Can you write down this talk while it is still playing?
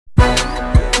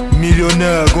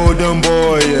Millionaire, golden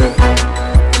boy,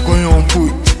 going on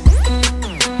foot.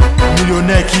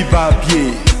 Millionnaire qui va à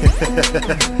pied.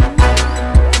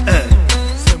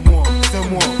 C'est moi, c'est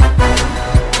moi.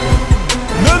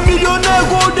 Le millionnaire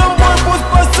golden boy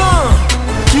Fospassin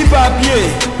qui va à pied.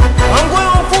 En going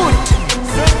on foot.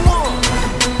 C'est moi.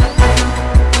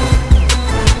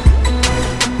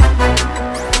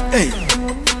 Hey.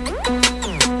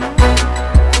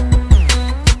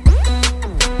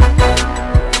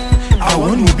 I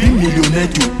want to be millionaire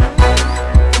too.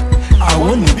 I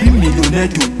want to be millionaire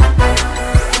too.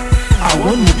 I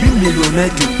want to be millionaire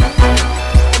too.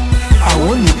 I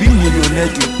want to be millionaire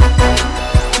too.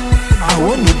 I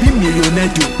want to be millionaire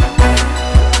too.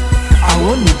 I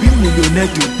want to be millionaire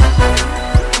too.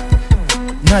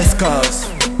 Nice cars,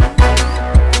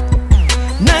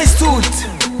 nice suit,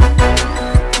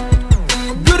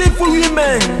 beautiful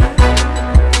women.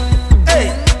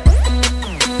 Hey.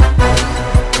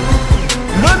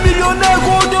 Le millionnaire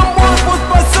golden boy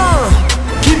Fospassin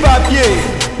qui va à pied.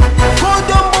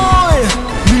 Golden boy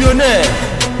millionnaire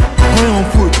going on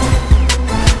foot.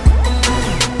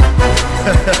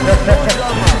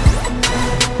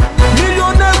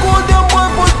 Millionnaire golden boy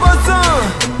Fospassin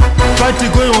party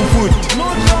going on foot. No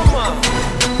drama.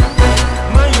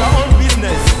 Mind your own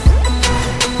business.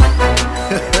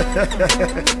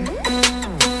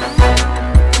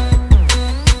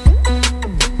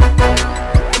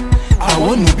 I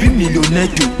want to be millionaire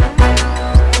too.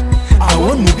 I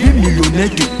want to be millionaire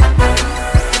too.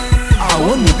 I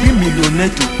want to be millionaire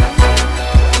too.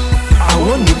 I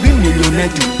want to be millionaire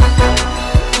too.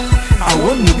 I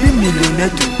want to be millionaire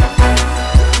too.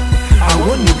 I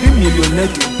want to be millionaire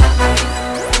too.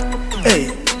 Hey,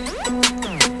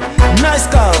 nice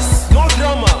cars, no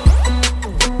drama.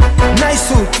 Nice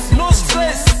suits, no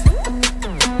stress.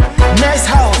 Nice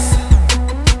house,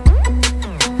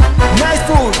 nice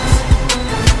food.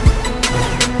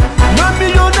 Le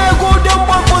millionnaire golden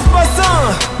boy Fospassin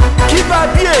qui va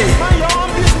bien. Mind your own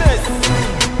business.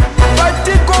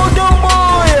 Party golden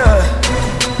boy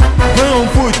going on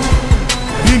foot.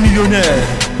 Be millionnaire.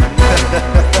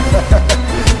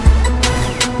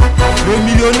 Le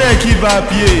millionnaire qui va à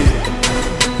pied.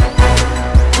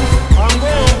 I'm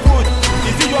going on foot.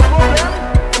 Is it your problem?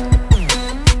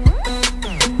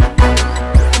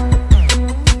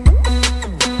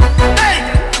 Hey!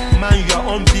 Mind your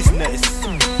own business.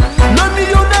 Le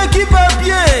millionnaire qui va à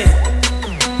pied.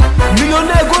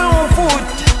 Millionnaire going on foot.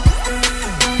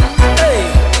 Hey!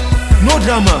 No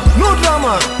drama, no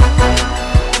drama.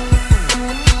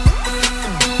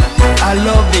 I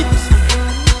love it.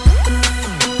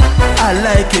 I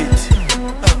like it.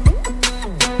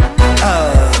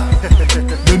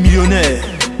 Le millionnaire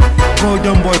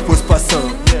golden boy Fospassin.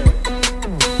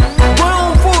 Going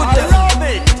on foot. I love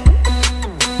it.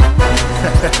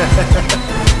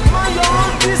 Mind your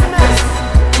own business.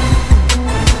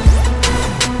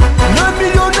 Le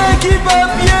millionnaire qui va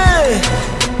bien.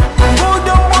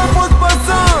 Golden boy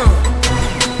Fospassin.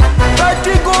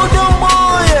 Party golden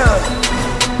boy.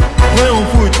 Going on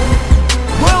foot.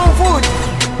 Going on foot.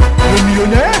 Le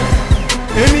millionnaire.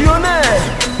 Et millionnaire.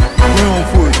 Going on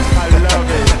foot. I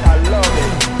love it. I love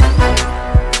it.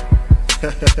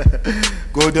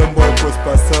 Golden boy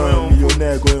Fospassin.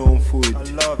 Millionnaire going on foot. I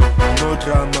love it. No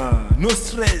drama. No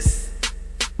stress.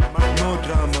 No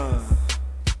drama.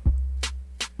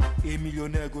 Et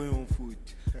millionnaire going on foot.